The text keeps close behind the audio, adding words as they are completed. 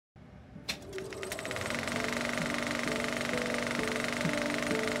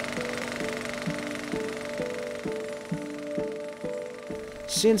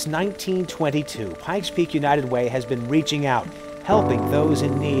Since 1922, Pikes Peak United Way has been reaching out, helping those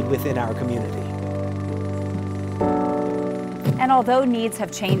in need within our community. And although needs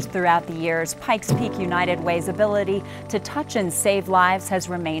have changed throughout the years, Pikes Peak United Way's ability to touch and save lives has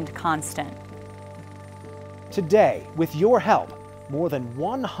remained constant. Today, with your help, more than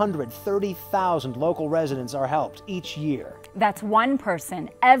 130,000 local residents are helped each year. That's one person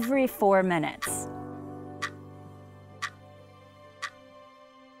every 4 minutes.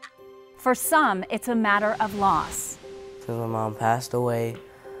 For some, it's a matter of loss. Since my mom passed away,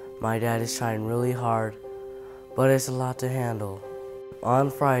 my dad is trying really hard, but it's a lot to handle.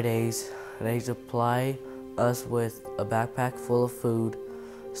 On Fridays, they supply us with a backpack full of food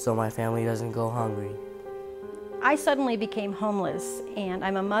so my family doesn't go hungry. I suddenly became homeless, and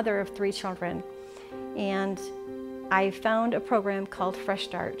I'm a mother of 3 children, and I found a program called Fresh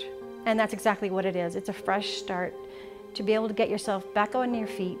Start, and that's exactly what it is. It's a fresh start to be able to get yourself back on your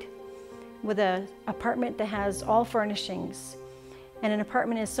feet with an apartment that has all furnishings. And an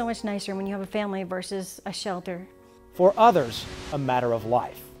apartment is so much nicer when you have a family versus a shelter. For others, a matter of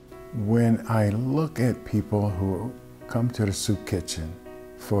life. When I look at people who come to the soup kitchen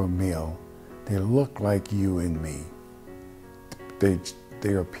for a meal, they look like you and me.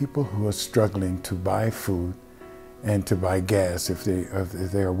 They are people who are struggling to buy food and to buy gas if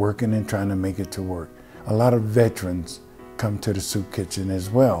they are working and trying to make it to work. A lot of veterans come to the soup kitchen as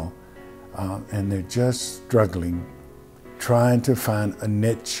well, and they're just struggling, trying to find a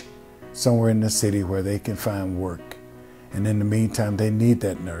niche somewhere in the city where they can find work. And in the meantime, they need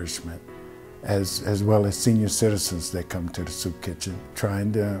that nourishment, as well as senior citizens that come to the soup kitchen,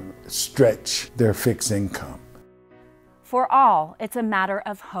 trying to stretch their fixed income. For all, it's a matter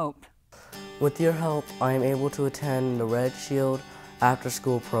of hope. With your help, I am able to attend the Red Shield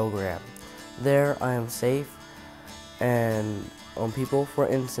after-school program. There, I am safe, and people, for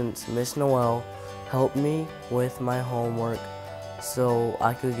instance, Miss Noel, helped me with my homework so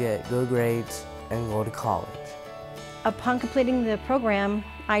I could get good grades and go to college. Upon completing the program,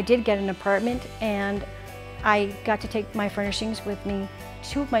 I did get an apartment, and I got to take my furnishings with me.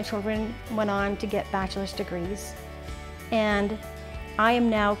 2 of my children went on to get bachelor's degrees, and I am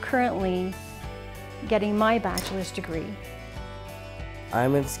now currently getting my bachelor's degree.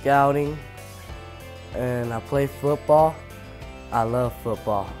 I'm in scouting, and I play football. I love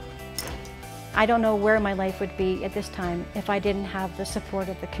football. I don't know where my life would be at this time if I didn't have the support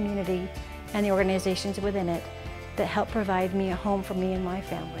of the community and the organizations within it that help provide me a home for me and my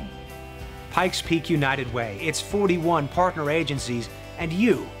family. Pikes Peak United Way, its 41 partner agencies, and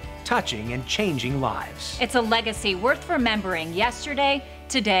you, touching and changing lives. It's a legacy worth remembering yesterday,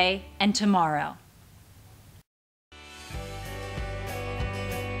 today, and tomorrow.